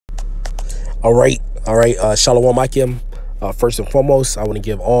All right. Shalom Akim. First and foremost, I want to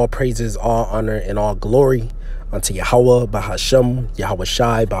give all praises, all honor, and all glory unto Yahweh, Bahashem, Yahweh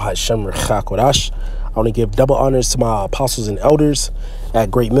Shai, Bahashem, Rechakodash. I want to give double honors to my apostles and elders at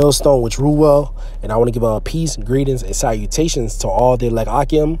Great Millstone, which rule well. And I want to give peace, greetings, and salutations to all the elect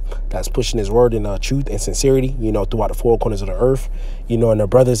Akim that's pushing his word in truth and sincerity, throughout the four corners of the earth, and the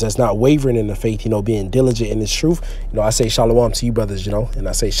brothers that's not wavering in the faith, being diligent in this truth. I say shalom to you brothers, and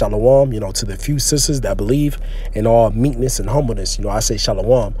I say shalom, to the few sisters that believe in all meekness and humbleness. I say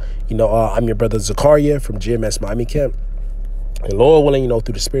shalom. I'm your brother Zakaria from GMS Miami Camp. And Lord willing,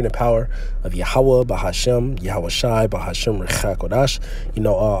 through the spirit and power of Yahweh, Bahashem, Yahweh Shai, Bahashem, Rechakodash,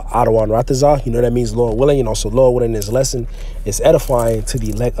 Adawan Ratazah, that means Lord willing, so Lord willing, this lesson is edifying to the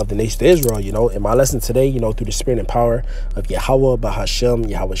elect of the nation of Israel, And my lesson today, through the spirit and power of Yahweh, Bahashem,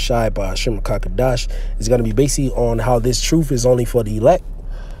 Yahweh Shai, Bahashem, Rechakodash, is going to be basically on how this truth is only for the elect.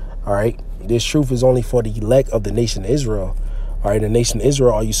 All right. This truth is only for the elect of the nation of Israel. All right, the nation of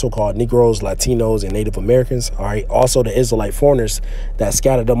Israel are you so-called Negroes, Latinos, and Native Americans. All right, also the Israelite foreigners that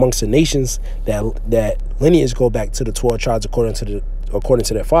scattered amongst the nations that lineage go back to the 12 tribes according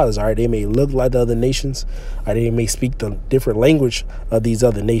to their fathers. All right, they may look like the other nations. All right, they may speak the different language of these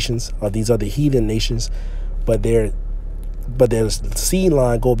other nations, of these other heathen nations, but their seed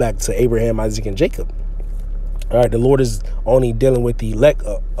line go back to Abraham, Isaac, and Jacob. All right, the Lord is only dealing with the elect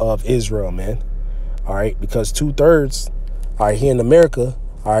of Israel, man. All right, because 2/3. All right, here in America,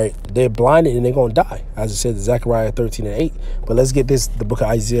 all right, they're blinded and they're going to die, as it says in Zechariah 13:8. But let's get the book of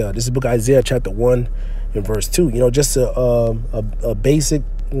Isaiah. This is the book of Isaiah, chapter 1 and verse 2. Just a basic,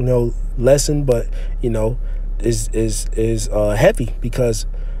 lesson, but, is heavy, because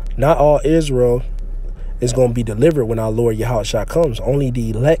not all Israel is going to be delivered when our Lord Yahushua comes. Only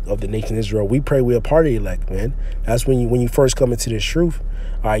the elect of the nation of Israel. We pray we're a part of the elect, man. That's when you first come into this truth.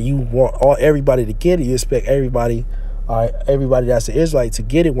 All right, you want everybody to get it. You expect everybody. All right, everybody that's an Israelite to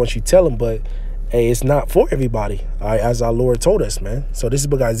get it once you tell them, but hey, it's not for everybody, all right, as our Lord told us, man. So this is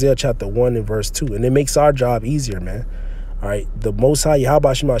book of Isaiah chapter 1 and verse 2, and it makes our job easier, man. All right, the Most High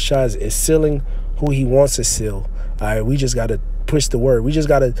Yahweh Shema Shai is sealing who he wants to seal. All right, we just got to push the word. We just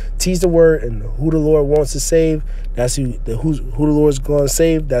got to teach the word, and who the Lord wants to save, that's who the Lord's going to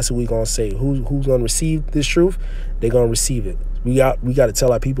save, that's who we're going to save. Who's going to receive this truth, they're going to receive it. We got to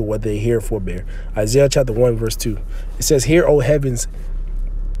tell our people what they hear for bear. Isaiah chapter 1 verse 2. It says, Hear, O heavens,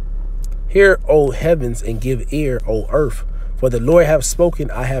 and give ear, O earth. For the Lord hath spoken,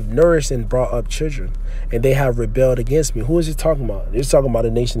 I have nourished and brought up children, and they have rebelled against me. Who is he talking about? He's talking about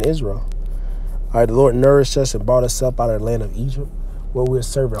the nation of Israel. All right, the Lord nourished us and brought us up out of the land of Egypt, where we were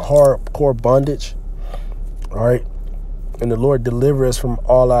serving hardcore bondage. All right. And the Lord delivered us from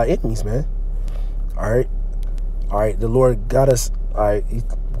all our enemies, man. All right. All right, the Lord got us, all right,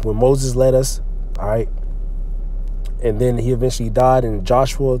 when Moses led us, all right, and then he eventually died, and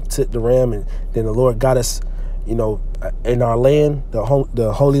Joshua took the ram, and then the Lord got us, in our land,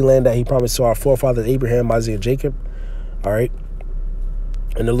 the holy land that he promised to our forefathers, Abraham, Isaac, and Jacob, all right,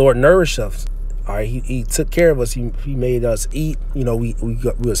 and the Lord nourished us, all right, he took care of us, he made us eat, we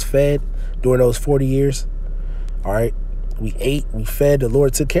was fed during those 40 years, all right, we ate, we fed, the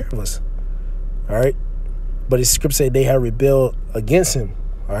Lord took care of us, all right. But his scripture said they have rebelled against him.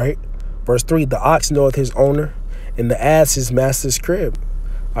 All right. Verse 3, the ox knoweth his owner, and the ass his master's crib.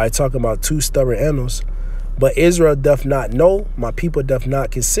 All right, talking about two stubborn animals. But Israel doth not know, my people doth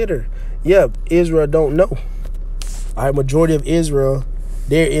not consider. Yeah, Israel don't know. All right, majority of Israel,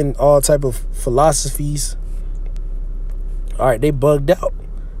 they're in all type of philosophies. All right, they bugged out.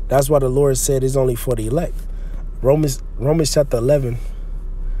 That's why the Lord said it's only for the elect. Romans chapter 11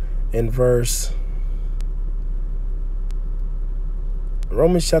 and verse...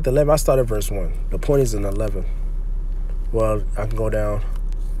 Romans chapter 11, I started verse 1. The point is in 11. Well, I can go down.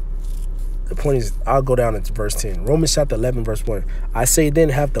 The point is, I'll go down into verse 10. Romans chapter 11, verse 1. I say then,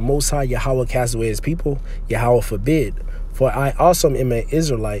 hath the Most High Yahweh cast away his people? Yahweh forbid. For I also am an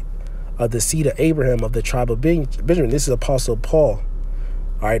Israelite of the seed of Abraham, of the tribe of Benjamin. This is Apostle Paul.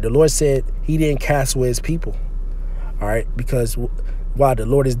 All right, the Lord said he didn't cast away his people. All right, because while the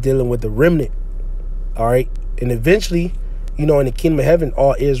Lord is dealing with the remnant. All right, and eventually, in the kingdom of heaven,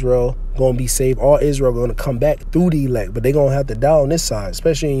 all Israel going to be saved. All Israel going to come back through the elect. But they're going to have to die on this side,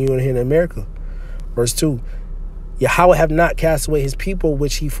 especially here in America. Verse 2. Yahweh have not cast away his people,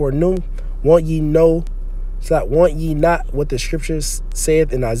 which he foreknew. Want ye not what the scriptures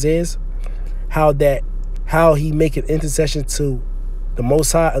saith in Isaiah? How he maketh intercession to the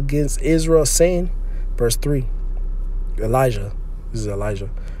Most High against Israel, saying, verse 3. Elijah. This is Elijah.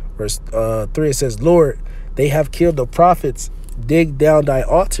 Verse 3, it says, Lord, they have killed the prophets dig down thy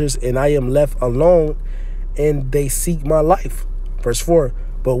altars, and I am left alone, and they seek my life. Verse 4,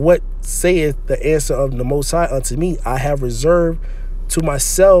 but what saith the answer of the Most High unto me? I have reserved to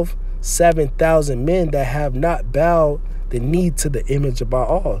myself 7,000 men that have not bowed the knee to the image of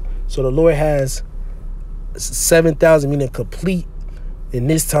Baal. So the Lord has 7,000, meaning complete. In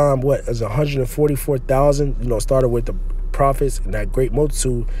this time, what is 144,000, started with the prophets and that great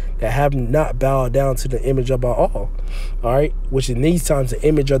multitude that have not bowed down to the image of Baal. All right, which in these times, the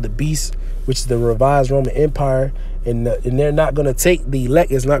image of the beast, which is the revised Roman Empire, and they're not going to take, the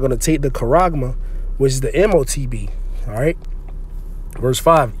elect is not going to take the charagma, which is the MOTB. All right, verse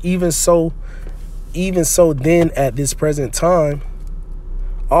 5, even so then at this present time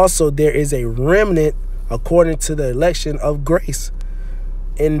also there is a remnant according to the election of grace.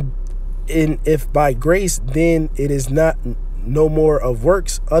 And if by grace, then it is no more of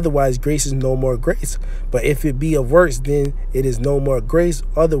works, otherwise grace is no more grace. But if it be of works, then it is no more grace,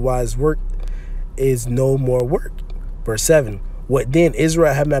 otherwise work is no more work. Verse 7, what then?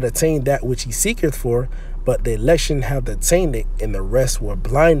 Israel have not attained that which he seeketh for, but the election have attained it, and the rest were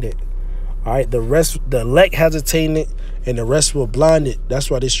blinded. All right, the elect has attained it, and the rest were blinded. That's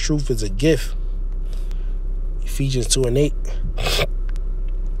why this truth is a gift. Ephesians 2 and 8.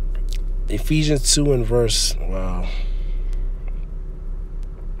 Ephesians 2 and verse,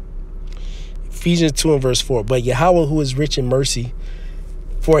 Ephesians 2 and verse 4. But Yahweh, who is rich in mercy,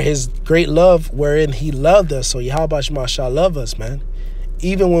 for his great love wherein he loved us. So Yahweh shall love us, man.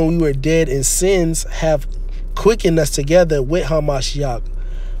 Even when we were dead in sins, have quickened us together with Hamashiach.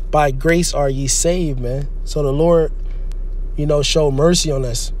 By grace are ye saved, man. So the Lord, showed mercy on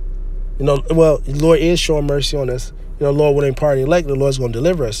us. The Lord is showing mercy on us. Lord wouldn't part the elect, the Lord's going to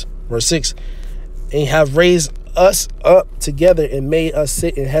deliver us. Verse 6, and have raised us up together and made us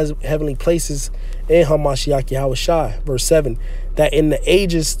sit in heavenly places in Hamashiach Yahushua. Verse 7, that in the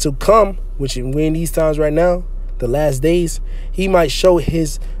ages to come, which we're in these times right now, the last days, he might show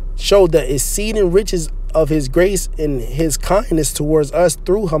the exceeding riches of his grace and his kindness towards us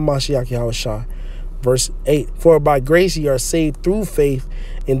through Hamashiach Yahushua. Verse 8, for by grace ye are saved through faith,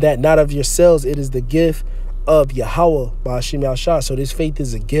 and that not of yourselves, it is the gift of Yahweh Ba'ashim Yahushua. So this faith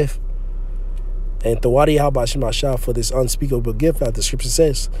is a gift. And Thawadi Yahweh Ba'ashim Yahushua for this unspeakable gift, as the scripture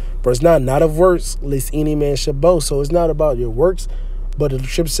says. Verse 9, not of works, lest any man should boast. So it's not about your works, but the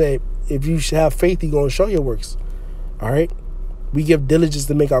scripture said, if you have faith, you're going to show your works. All right. We give diligence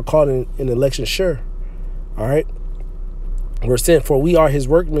to make our call in election sure. All right. Verse 10, for we are his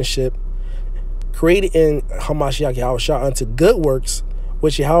workmanship, created in Hamashiach Yahushua unto good works,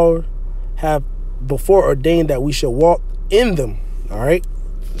 which Yahweh have before ordained that we should walk in them. All right.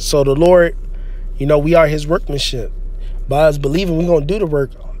 So the Lord, we are his workmanship. By us believing, we're going to do the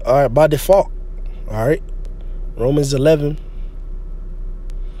work, all right, by default. All right. Romans 11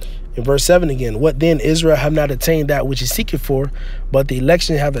 in verse 7 again. What then? Israel have not attained that which he seeketh for, but the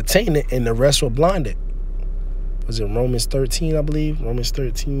election have attained it, and the rest were blinded. Was it Romans 13, I believe? Romans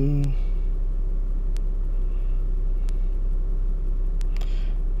 13.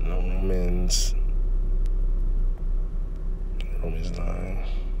 No, Romans 9.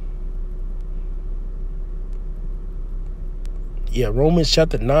 Yeah, Romans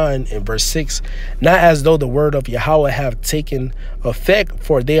chapter 9 and verse 6. Not as though the word of Yahweh have taken effect,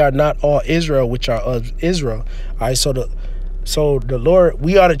 for they are not all Israel which are of Israel. All right, so the Lord,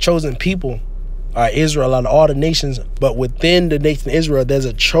 we are the chosen people, all right, Israel out of all the nations, but within the nation Israel, there's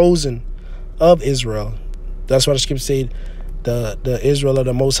a chosen of Israel. That's why the scripture said the Israel of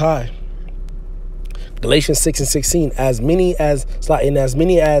the Most High. Galatians 6 and 16. As many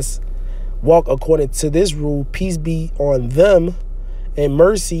as walk according to this rule, peace be on them and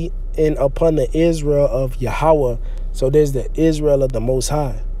mercy and upon the Israel of Yahweh. So there's the Israel of the Most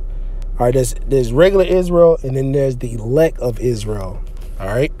High. All right, there's regular Israel, and then there's the elect of Israel. All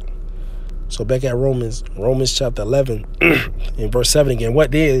right. So back at Romans chapter 11 in verse 7 again. What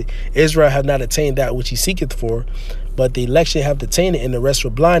did Israel have not attained that which he seeketh for, but the election have attained it, and the rest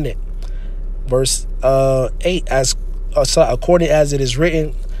were blinded. Verse 8, according as it is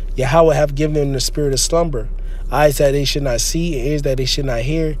written, Yahweh have given them the spirit of slumber, eyes that they should not see, and ears that they should not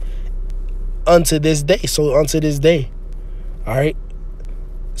hear, unto this day. So unto this day. All right.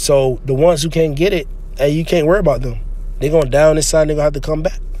 So the ones who can't get it, hey, you can't worry about them. They're going down inside, they're going to have to come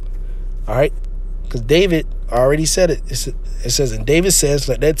back. All right. Because David already said it. It says, and David says,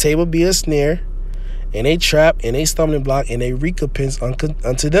 let that table be a snare, and a trap, and a stumbling block, and a recompense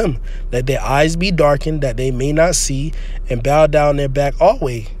unto them. Let their eyes be darkened, that they may not see, and bow down their back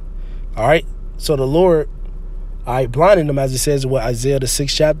always. All right. So the Lord, all right, blinded them, as it says in Isaiah the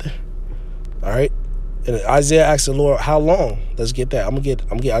 6th chapter. All right. And Isaiah asked the Lord, how long? Let's get that. I'm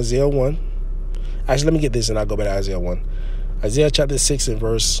gonna get Isaiah 1. Actually, let me get this and I'll go back to Isaiah 1. Isaiah chapter 6 and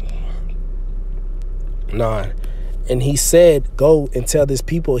verse 9. And he said, go and tell this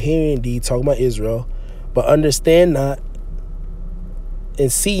people, hear indeed, talking about Israel, but understand not,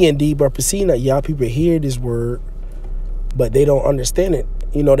 and see indeed, but perceive not. Y'all people hear this word, but they don't understand it.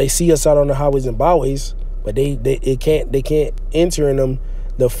 You know, they see us out on the highways and byways, but they can't enter in them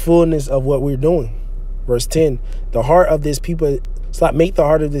the fullness of what we're doing. Verse 10, the heart of this people, make the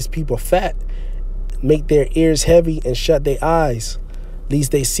heart of this people fat, make their ears heavy and shut their eyes,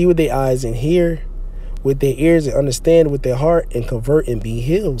 lest they see with their eyes and hear with their ears and understand with their heart and convert and be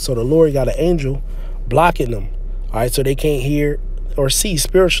healed. So the Lord got an angel blocking them. All right, so they can't hear or see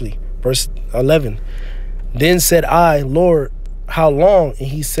spiritually. Verse 11, then said I, Lord, how long? And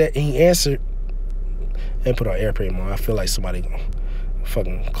he answered, and put on airplane mode. I feel like somebody gonna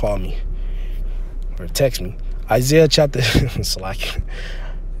fucking call me or text me. Isaiah chapter, it's like,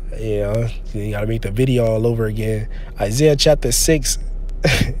 you know, you gotta make the video all over again. Isaiah chapter 6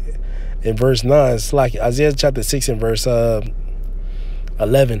 in verse 9. It's like Isaiah chapter 6 in verse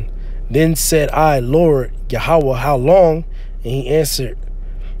 11. Then said I, Lord Yahweh, how long? And he answered,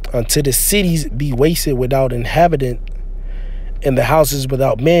 until the cities be wasted without inhabitant, and the houses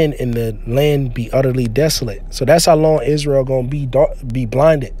without men, and the land be utterly desolate. So that's how long Israel gonna be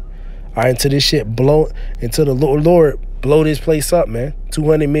blinded. All right, until this shit blow, until the Lord blow this place up, man.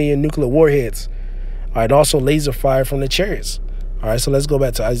 200 million nuclear warheads. All right, also laser fire from the chariots. All right, so let's go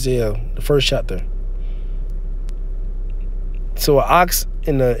back to Isaiah, the first chapter. So an ox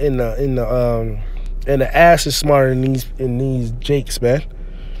and the ass is smarter than these jakes, man.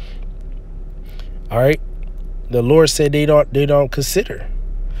 All right, the Lord said they don't consider,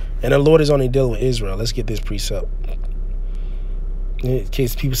 and the Lord is only dealing with Israel. Let's get this precept. In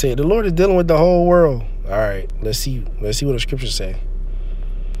case people say the Lord is dealing with the whole world. All right, let's see what the scriptures say.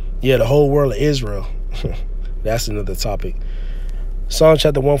 Yeah, the whole world of Israel. That's another topic. Psalm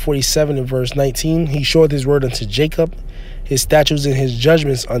chapter 147 and verse 19. He showed his word unto Jacob, his statutes and his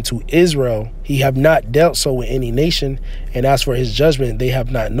judgments unto Israel. He have not dealt so with any nation, and as for his judgment, they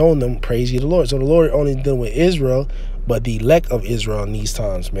have not known them. Praise ye the Lord. So the Lord only dealing with Israel, but the elect of Israel in these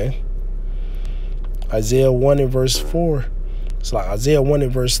times, man. Isaiah 1 and verse 4. It's like Isaiah 1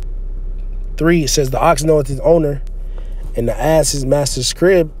 and verse 3. It says, the ox knoweth his owner, and the ass his master's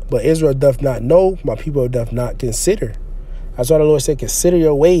crib, but Israel doth not know, my people doth not consider. That's why the Lord said, consider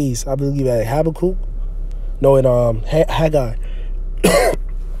your ways. I believe at Habakkuk. No, in Haggai.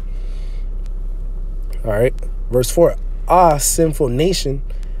 All right. Verse 4. Ah, sinful nation,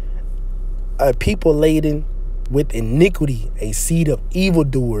 a people laden with iniquity, a seed of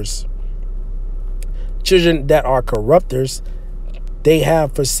evildoers, children that are corrupters, they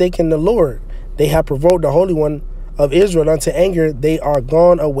have forsaken the Lord. They have provoked the Holy One of Israel unto anger. They are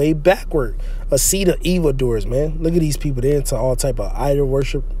gone away backward. A seed of evildoers, man. Look at these people. They're into all type of idol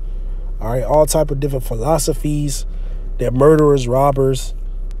worship. All right, all type of different philosophies. They're murderers, robbers,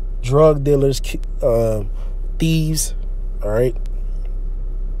 drug dealers, thieves. All right,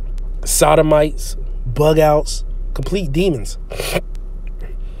 sodomites, bug outs, complete demons.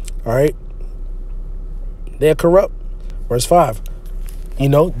 All right, they're corrupt. Verse 5. You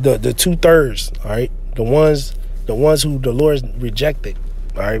know, the 2/3. All right, the ones who the Lord rejected.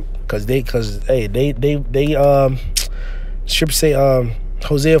 All right, because they scripture say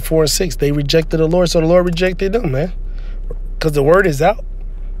Hosea 4 and 6, they rejected the Lord, so the Lord rejected them, man. Because the word is out,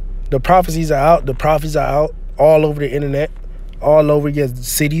 the prophecies are out, the prophets are out all over the internet, all over your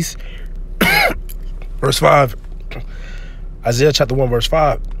cities. Verse 5, Isaiah chapter 1 verse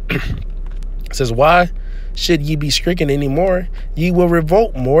 5 says, why should ye be stricken anymore? Ye will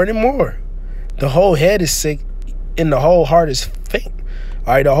revolt more and more. The whole head is sick, and the whole heart is faint.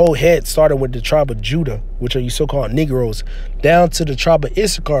 All right, the whole head started with the tribe of Judah, which are you so-called Negroes, down to the tribe of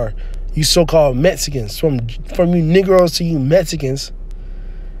Issachar, you so-called Mexicans. From you Negroes to you Mexicans,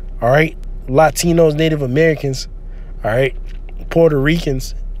 all right, Latinos, Native Americans, all right, Puerto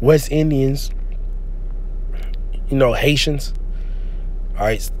Ricans, West Indians, you know, Haitians, all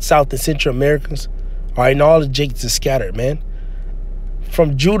right, South and Central Americans, all right, and all the jakes are scattered, man.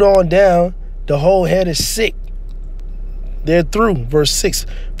 From Judah on down, the whole head is sick. They're through. Verse 6,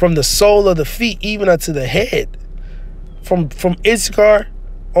 from the sole of the feet even unto the head, from Issachar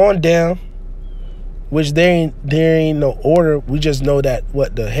on down, which there ain't no order. We just know that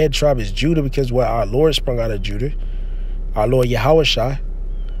what the head tribe is Judah, because what our Lord sprung out of Judah, our Lord Yahweh Shai.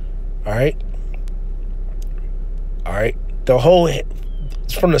 All right, the whole head,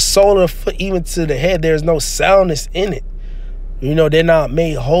 from the sole of the foot even to the head, there's no soundness in it. You know, they're not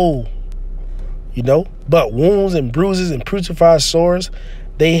made whole. you know. But wounds and bruises and crucified sores,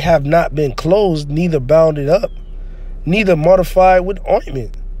 they have not been closed, neither bounded up, neither mortified with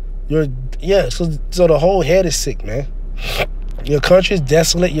ointment. So the whole head is sick, man. Your country is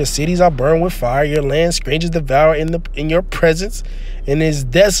desolate, your cities are burned with fire, your land strangers devour in your presence, and is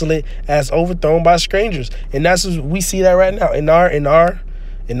desolate as overthrown by strangers. And that's what we see that right now.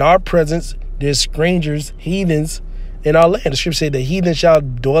 In our presence, there's strangers, heathens in our land. The scripture said the heathen shall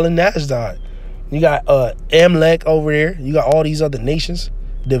dwell in Ashdod. You got Amalek over there. You got all these other nations.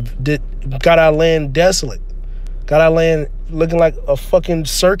 Got our land desolate. Got our land looking like a fucking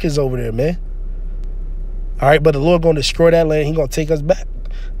circus over there, man. All right, but the Lord going to destroy that land. He going to take us back.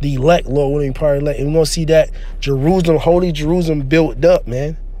 The elect, Lord, will be part of the elect. And we're going to see that Jerusalem, holy Jerusalem built up,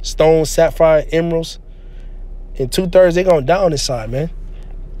 man. Stone, sapphire, emeralds. And 2/3, they're going to die on this side, man.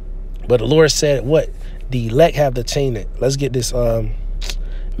 But the Lord said what? The elect have to chain it. Let's get this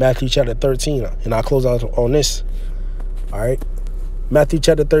Matthew chapter 13. And I'll close out on this. All right. Matthew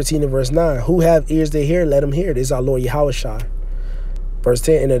chapter 13 and verse 9. Who have ears to hear, let them hear. This is our Lord Yahushua. Verse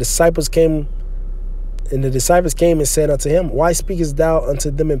 10. And the disciples came and said unto him, why speakest thou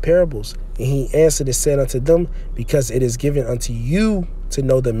unto them in parables? And he answered and said unto them, because it is given unto you to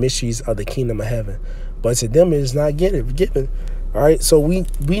know the mysteries of the kingdom of heaven. But to them it is not given. All right, so we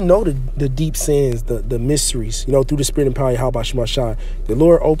know the deep sins, the mysteries, you know, through the spirit and power of Yahweh Shemashah. The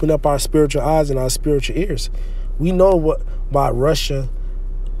Lord opened up our spiritual eyes and our spiritual ears. We know why Russia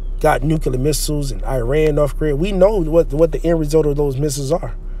got nuclear missiles and Iran, North Korea. We know what the end result of those missiles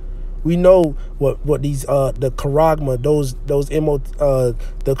are. We know what these the charagma,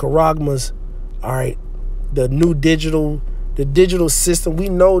 the charagmas, all right, the digital system. We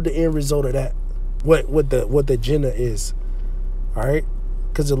know the end result of that. What the agenda is, all right,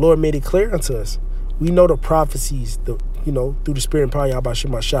 because the Lord made it clear unto us. We know the prophecies, through the spirit and power of Yahweh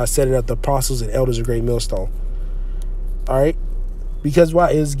Shemashah, setting up the apostles and elders of great millstone. All right, because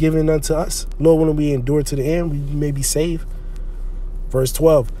why? It was given unto us. Lord, when we endure to the end, we may be saved. Verse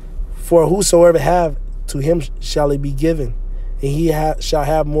 12. For whosoever have, to him shall it be given, and he shall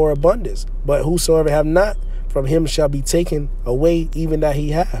have more abundance. But whosoever have not, from him shall be taken away even that he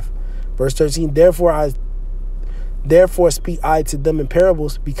have. Verse 13, therefore speak I to them in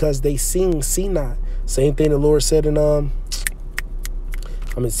parables, because they see not. Same thing the Lord said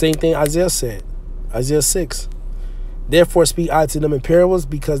same thing Isaiah said. Isaiah 6. Therefore speak I to them in parables,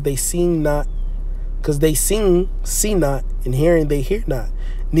 because they see not, see not, and hearing they hear not,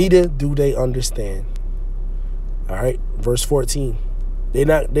 neither do they understand. All right, verse 14. They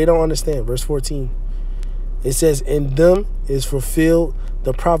don't understand. Verse 14. It says, in them is fulfilled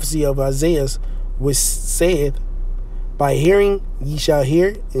the prophecy of Isaiah, which saith, by hearing ye shall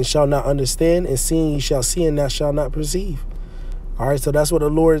hear and shall not understand, and seeing ye shall see and not shall not perceive. All right, so that's what the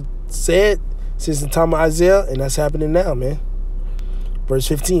Lord said since the time of Isaiah, and that's happening now, man. Verse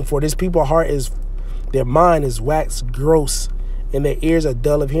 15. For this people's their mind is waxed gross, and their ears are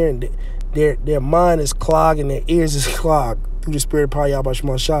dull of hearing. Their mind is clogged, and their ears is clogged through the spirit of power Yahweh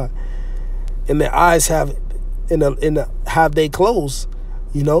Shemashah. And their eyes have they closed,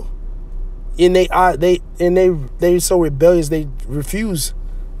 And they so rebellious, they refuse.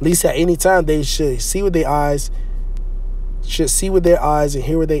 At least at any time, they should see with their eyes, and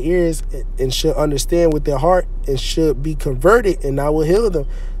hear with their ears, and should understand with their heart, and should be converted, and I will heal them.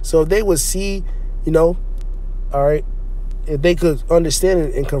 So if they would see, all right, if they could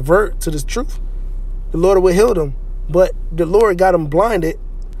understand and convert to the truth, the Lord will heal them. But the Lord got them blinded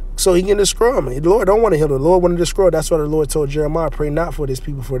so he can destroy them. The Lord don't want to heal them. The Lord want to destroy them. That's why the Lord told Jeremiah, pray not for this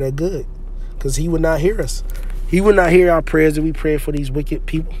people for their good, because he would not hear us. He would not hear our prayers that we pray for these wicked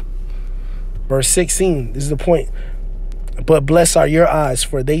people. Verse 16, this is the point. But blessed are your eyes,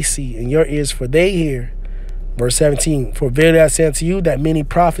 for they see, and your ears, for they hear. Verse 17, for verily I say unto you that many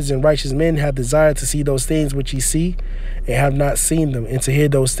prophets and righteous men have desired to see those things which ye see, and have not seen them, and to hear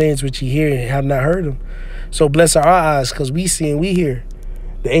those things which ye hear, and have not heard them. So blessed are our eyes, because we see and we hear.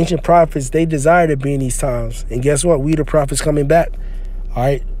 The ancient prophets, they desire to be in these times. And guess what? We the prophets coming back. All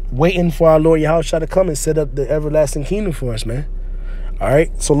right, waiting for our Lord Yahushua to come and set up the everlasting kingdom for us, man. All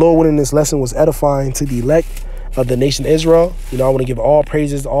right, so Lord, willing, this lesson was edifying to the elect of the nation of Israel. I want to give all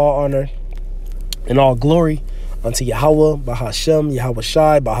praises, all honor, and all glory unto Yahweh, Bahashem, Yahweh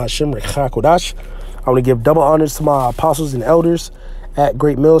Shai, Bahashem, Rechakodash. I want to give double honors to my apostles and elders at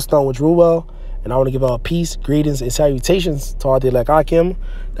Great Millstone, which rule well. And I want to give all peace, greetings, and salutations to all the elect Akim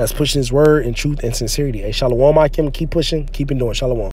that's pushing his word in truth and sincerity. Hey, Shalom Akim, keep pushing, keep doing. Shalom.